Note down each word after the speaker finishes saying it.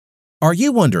Are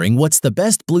you wondering what's the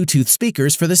best Bluetooth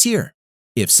speakers for this year?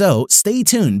 If so, stay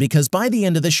tuned because by the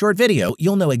end of this short video,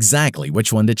 you'll know exactly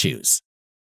which one to choose.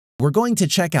 We're going to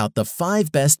check out the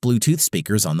 5 best Bluetooth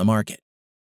speakers on the market.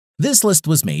 This list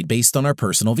was made based on our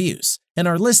personal views and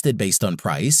are listed based on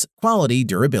price, quality,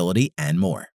 durability, and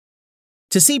more.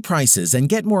 To see prices and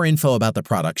get more info about the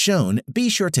product shown, be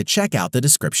sure to check out the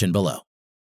description below.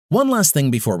 One last thing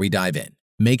before we dive in.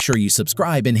 Make sure you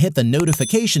subscribe and hit the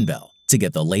notification bell to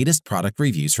get the latest product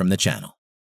reviews from the channel.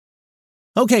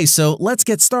 Okay, so let's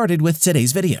get started with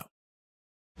today's video.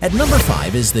 At number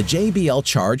 5 is the JBL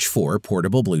Charge 4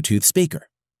 Portable Bluetooth Speaker.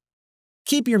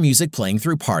 Keep your music playing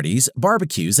through parties,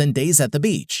 barbecues, and days at the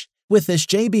beach with this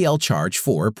JBL Charge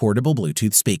 4 Portable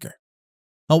Bluetooth Speaker.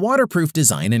 A waterproof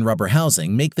design and rubber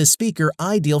housing make this speaker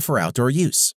ideal for outdoor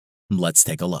use. Let's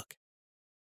take a look.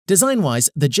 Design-wise,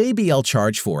 the JBL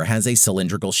Charge 4 has a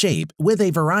cylindrical shape with a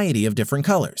variety of different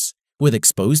colors, with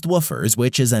exposed woofers,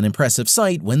 which is an impressive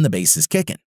sight when the bass is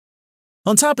kicking.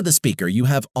 On top of the speaker, you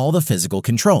have all the physical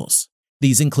controls.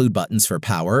 These include buttons for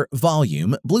power,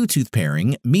 volume, Bluetooth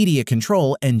pairing, media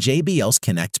control, and JBL's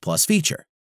Connect Plus feature,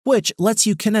 which lets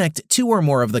you connect 2 or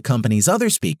more of the company's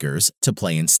other speakers to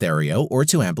play in stereo or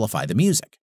to amplify the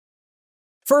music.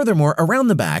 Furthermore, around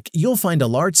the back, you'll find a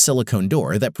large silicone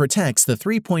door that protects the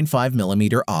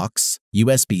 3.5mm aux,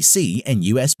 USB-C, and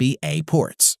USB-A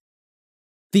ports.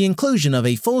 The inclusion of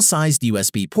a full-sized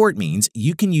USB port means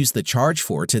you can use the Charge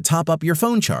 4 to top up your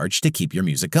phone charge to keep your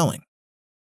music going.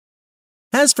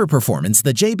 As for performance,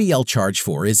 the JBL Charge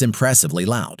 4 is impressively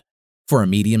loud. For a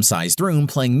medium-sized room,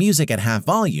 playing music at half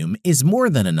volume is more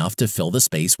than enough to fill the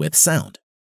space with sound.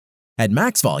 At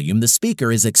max volume, the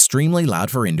speaker is extremely loud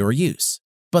for indoor use,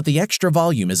 but the extra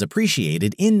volume is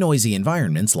appreciated in noisy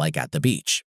environments like at the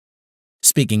beach.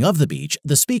 Speaking of the beach,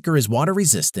 the speaker is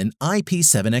water-resistant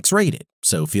IP7X rated,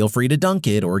 so feel free to dunk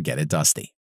it or get it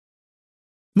dusty.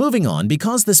 Moving on,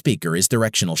 because the speaker is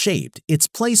directional shaped, its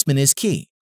placement is key,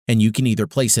 and you can either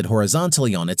place it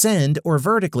horizontally on its end or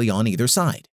vertically on either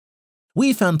side.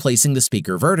 We found placing the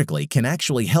speaker vertically can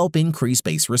actually help increase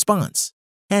bass response,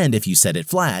 and if you set it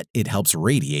flat, it helps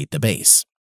radiate the bass.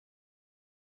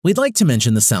 We'd like to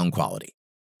mention the sound quality.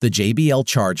 The JBL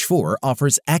Charge 4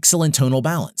 offers excellent tonal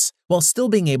balance while still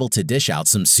being able to dish out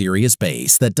some serious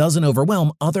bass that doesn't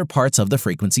overwhelm other parts of the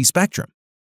frequency spectrum.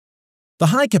 The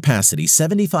high-capacity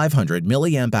 7500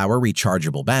 mAh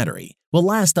rechargeable battery will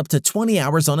last up to 20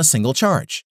 hours on a single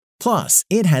charge. Plus,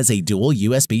 it has a dual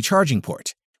USB charging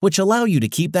port, which allow you to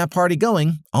keep that party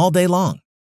going all day long.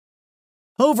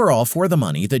 Overall, for the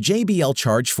money, the JBL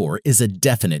Charge 4 is a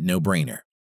definite no-brainer.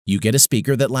 You get a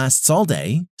speaker that lasts all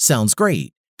day, sounds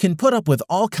great, can put up with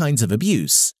all kinds of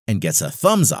abuse, and gets a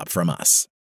thumbs up from us.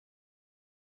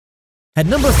 At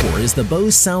number 4 is the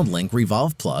Bose SoundLink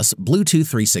Revolve Plus Bluetooth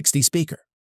 360 speaker.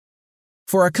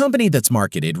 For a company that's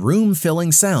marketed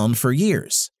room-filling sound for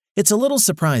years, it's a little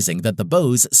surprising that the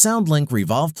Bose SoundLink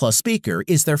Revolve Plus speaker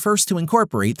is their first to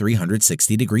incorporate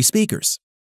 360-degree speakers.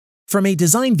 From a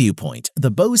design viewpoint,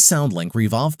 the Bose SoundLink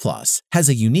Revolve Plus has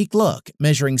a unique look,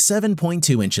 measuring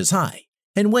 7.2 inches high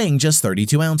and weighing just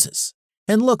 32 ounces,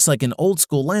 and looks like an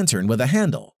old-school lantern with a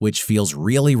handle, which feels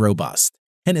really robust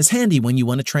and is handy when you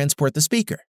want to transport the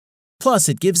speaker. Plus,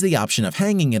 it gives the option of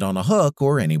hanging it on a hook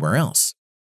or anywhere else.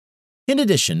 In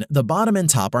addition, the bottom and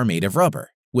top are made of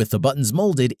rubber, with the buttons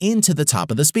molded into the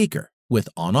top of the speaker, with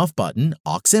on-off button,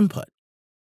 aux input.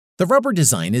 The rubber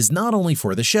design is not only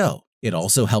for the show, it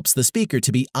also helps the speaker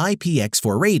to be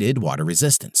IPX4 rated water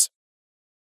resistance.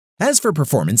 As for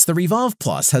performance, the Revolve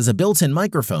Plus has a built-in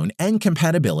microphone and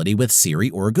compatibility with Siri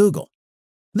or Google.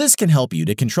 This can help you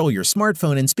to control your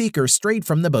smartphone and speaker straight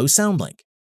from the Bose SoundLink.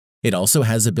 It also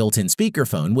has a built-in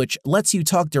speakerphone which lets you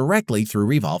talk directly through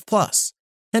Revolve Plus,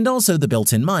 and also the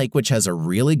built-in mic which has a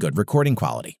really good recording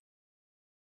quality.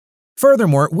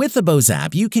 Furthermore, with the Bose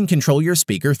app, you can control your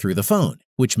speaker through the phone,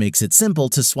 which makes it simple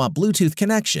to swap Bluetooth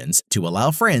connections to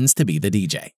allow friends to be the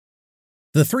DJ.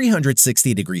 The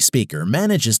 360-degree speaker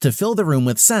manages to fill the room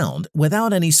with sound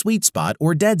without any sweet spot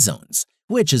or dead zones,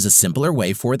 which is a simpler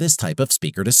way for this type of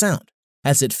speaker to sound,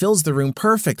 as it fills the room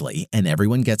perfectly and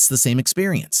everyone gets the same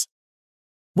experience.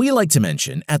 We like to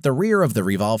mention, at the rear of the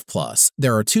Revolve Plus,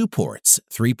 there are 2 ports,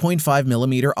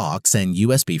 3.5mm aux and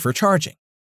USB for charging,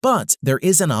 but there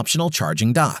is an optional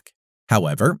charging dock.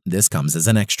 However, this comes as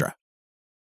an extra.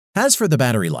 As for the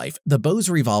battery life, the Bose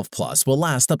Revolve Plus will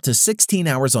last up to 16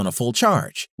 hours on a full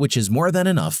charge, which is more than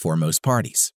enough for most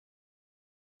parties.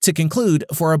 To conclude,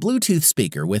 for a Bluetooth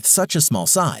speaker with such a small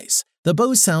size, the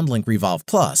Bose SoundLink Revolve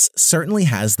Plus certainly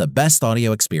has the best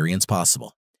audio experience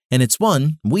possible, and it's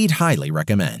one we'd highly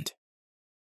recommend.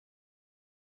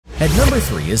 At number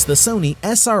 3 is the Sony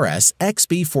SRS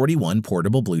XB41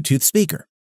 portable Bluetooth speaker.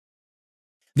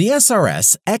 The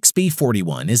SRS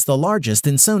XB41 is the largest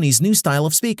in Sony's new style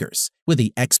of speakers, with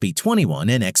the XB21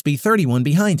 and XB31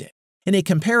 behind it, in a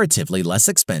comparatively less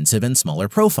expensive and smaller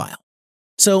profile.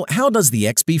 So how does the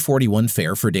XB41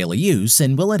 fare for daily use,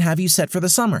 and will it have you set for the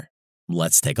summer?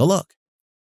 Let's take a look.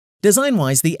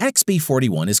 Design-wise, the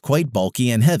XB41 is quite bulky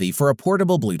and heavy for a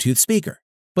portable Bluetooth speaker,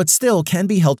 but still can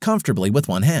be held comfortably with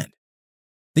one hand.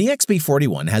 The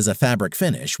XB41 has a fabric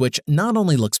finish which not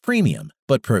only looks premium,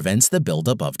 but prevents the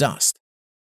buildup of dust.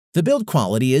 The build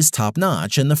quality is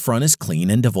top-notch and the front is clean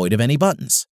and devoid of any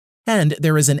buttons. And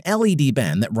there is an LED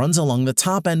band that runs along the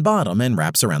top and bottom and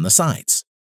wraps around the sides.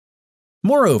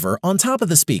 Moreover, on top of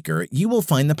the speaker, you will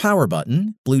find the power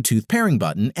button, Bluetooth pairing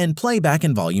button, and playback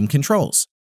and volume controls.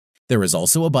 There is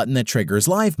also a button that triggers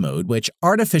live mode, which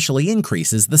artificially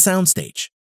increases the soundstage.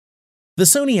 The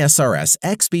Sony SRS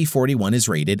XB41 is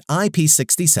rated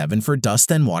IP67 for dust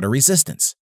and water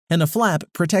resistance, and a flap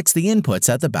protects the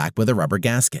inputs at the back with a rubber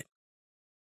gasket.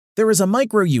 There is a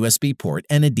micro USB port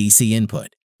and a DC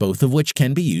input, both of which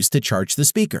can be used to charge the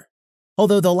speaker,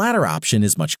 although the latter option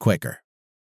is much quicker.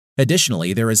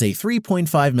 Additionally, there is a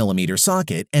 3.5mm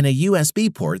socket and a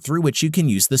USB port through which you can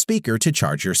use the speaker to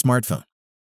charge your smartphone.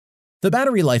 The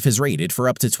battery life is rated for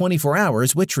up to 24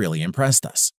 hours, which really impressed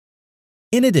us.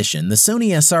 In addition, the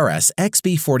Sony SRS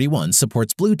XB41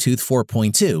 supports Bluetooth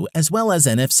 4.2 as well as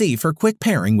NFC for quick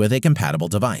pairing with a compatible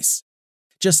device.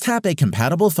 Just tap a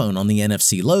compatible phone on the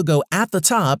NFC logo at the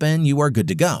top and you are good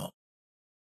to go.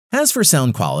 As for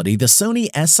sound quality, the Sony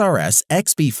SRS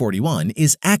XB41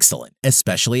 is excellent,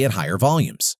 especially at higher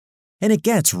volumes. And it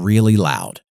gets really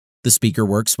loud. The speaker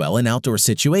works well in outdoor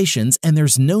situations and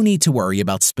there's no need to worry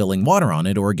about spilling water on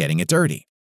it or getting it dirty.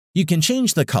 You can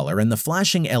change the color and the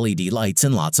flashing LED lights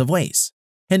in lots of ways.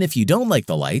 And if you don't like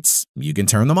the lights, you can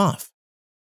turn them off.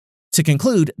 To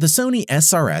conclude, the Sony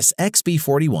SRS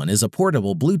XB41 is a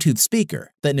portable Bluetooth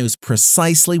speaker that knows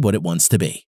precisely what it wants to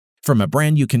be, from a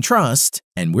brand you can trust,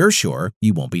 and we're sure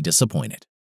you won't be disappointed.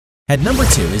 At number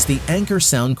 2 is the Anker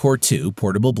Soundcore 2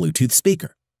 portable Bluetooth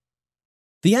speaker.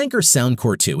 The Anker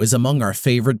Soundcore 2 is among our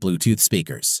favorite Bluetooth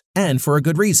speakers, and for a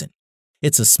good reason.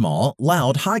 It's a small,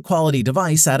 loud, high-quality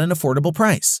device at an affordable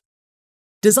price.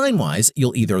 Design-wise,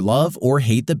 you'll either love or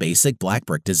hate the basic black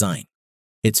brick design.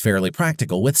 It's fairly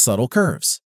practical with subtle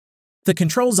curves. The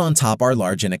controls on top are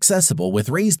large and accessible with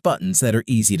raised buttons that are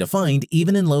easy to find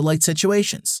even in low-light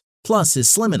situations, plus is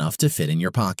slim enough to fit in your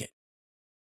pocket.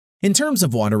 In terms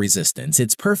of water resistance,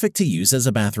 it's perfect to use as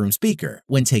a bathroom speaker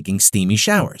when taking steamy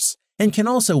showers, and can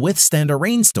also withstand a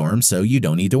rainstorm, so you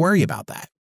don't need to worry about that.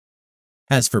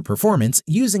 As for performance,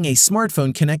 using a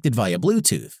smartphone connected via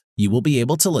Bluetooth, you will be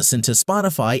able to listen to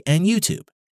Spotify and YouTube,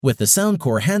 with the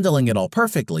Soundcore handling it all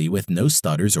perfectly with no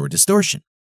stutters or distortion.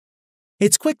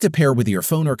 It's quick to pair with your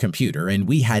phone or computer, and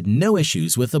we had no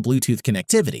issues with the Bluetooth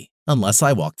connectivity unless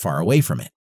I walked far away from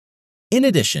it. In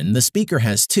addition, the speaker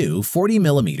has two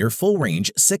 40mm full-range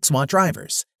 6-watt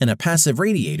drivers and a passive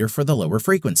radiator for the lower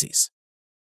frequencies.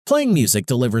 Playing music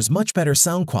delivers much better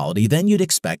sound quality than you'd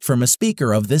expect from a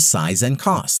speaker of this size and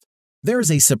cost. There's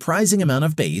a surprising amount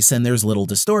of bass and there's little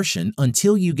distortion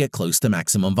until you get close to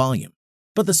maximum volume.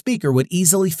 But the speaker would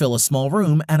easily fill a small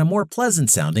room at a more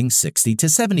pleasant-sounding 60 to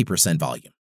 70%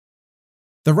 volume.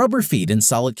 The rubber feet and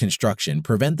solid construction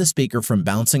prevent the speaker from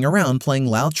bouncing around playing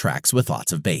loud tracks with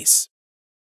lots of bass.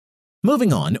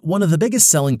 Moving on, one of the biggest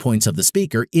selling points of the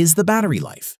speaker is the battery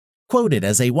life, quoted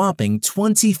as a whopping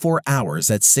 24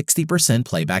 hours at 60%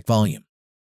 playback volume.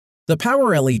 The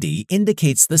power LED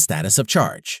indicates the status of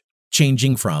charge,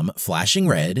 changing from flashing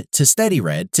red to steady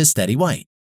white,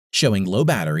 showing low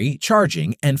battery,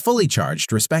 charging, and fully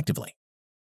charged respectively.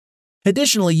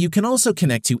 Additionally, you can also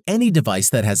connect to any device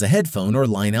that has a headphone or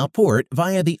line-out port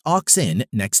via the aux-in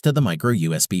next to the micro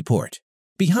USB port,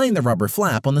 behind the rubber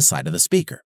flap on the side of the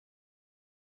speaker.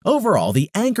 Overall, the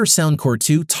Anker Soundcore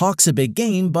 2 talks a big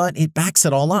game, but it backs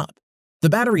it all up. The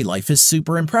battery life is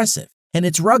super impressive, and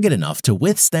it's rugged enough to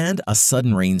withstand a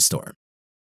sudden rainstorm.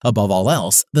 Above all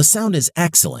else, the sound is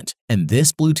excellent, and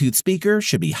this Bluetooth speaker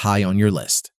should be high on your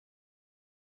list.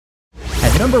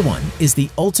 At number 1 is the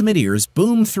Ultimate Ears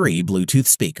Boom 3 Bluetooth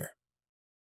speaker.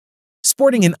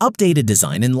 Sporting an updated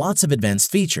design and lots of advanced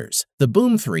features, the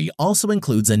Boom 3 also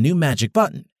includes a new magic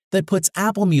button that puts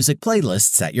Apple Music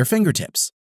playlists at your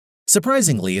fingertips.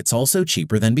 Surprisingly, it's also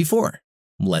cheaper than before.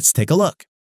 Let's take a look.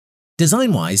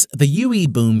 Design-wise, the UE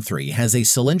Boom 3 has a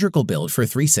cylindrical build for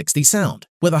 360 sound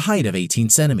with a height of 18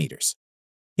 centimeters.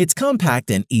 It's compact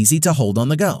and easy to hold on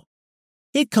the go.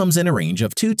 It comes in a range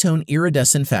of two-tone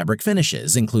iridescent fabric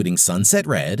finishes including sunset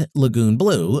red, lagoon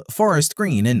blue, forest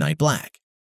green, and night black.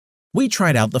 We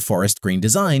tried out the forest green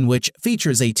design, which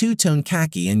features a two-tone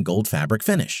khaki and gold fabric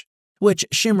finish, which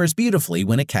shimmers beautifully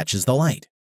when it catches the light.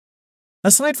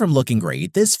 Aside from looking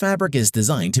great, this fabric is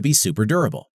designed to be super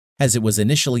durable, as it was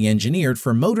initially engineered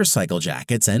for motorcycle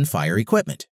jackets and fire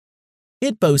equipment.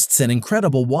 It boasts an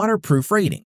incredible waterproof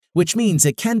rating, which means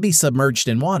it can be submerged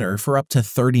in water for up to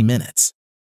 30 minutes.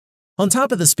 On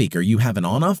top of the speaker, you have an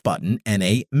on-off button and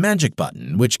a magic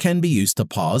button, which can be used to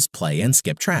pause, play, and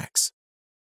skip tracks.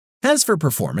 As for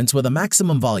performance, with a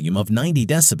maximum volume of 90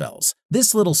 decibels,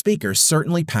 this little speaker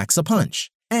certainly packs a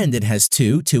punch, and it has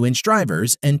two 2-inch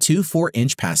drivers and two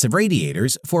 4-inch passive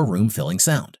radiators for room-filling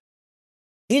sound.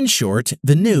 In short,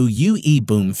 the new UE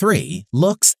Boom 3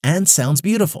 looks and sounds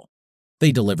beautiful.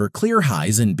 They deliver clear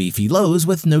highs and beefy lows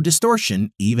with no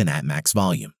distortion even at max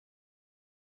volume.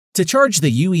 To charge the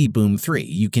UE Boom 3,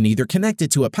 you can either connect it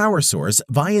to a power source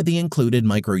via the included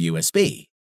micro USB,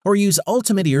 or use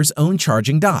Ultimate Ear's own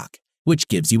charging dock, which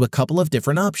gives you a couple of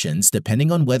different options depending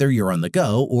on whether you're on the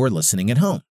go or listening at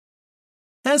home.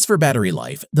 As for battery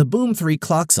life, the Boom 3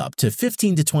 clocks up to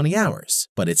 15 to 20 hours,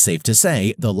 but it's safe to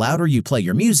say the louder you play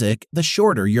your music, the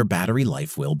shorter your battery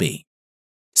life will be.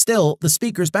 Still, the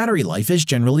speaker's battery life is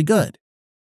generally good.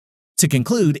 To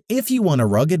conclude, if you want a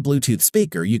rugged Bluetooth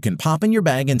speaker you can pop in your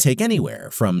bag and take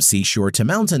anywhere, from seashore to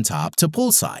mountaintop to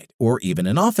poolside, or even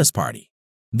an office party,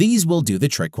 these will do the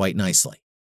trick quite nicely.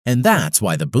 And that's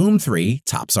why the Boom 3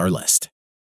 tops our list.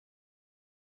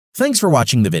 Thanks for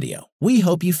watching the video. We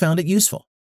hope you found it useful.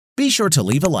 Be sure to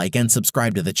leave a like and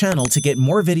subscribe to the channel to get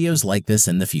more videos like this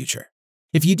in the future.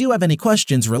 If you do have any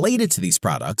questions related to these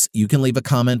products, you can leave a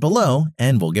comment below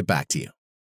and we'll get back to you.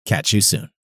 Catch you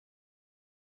soon.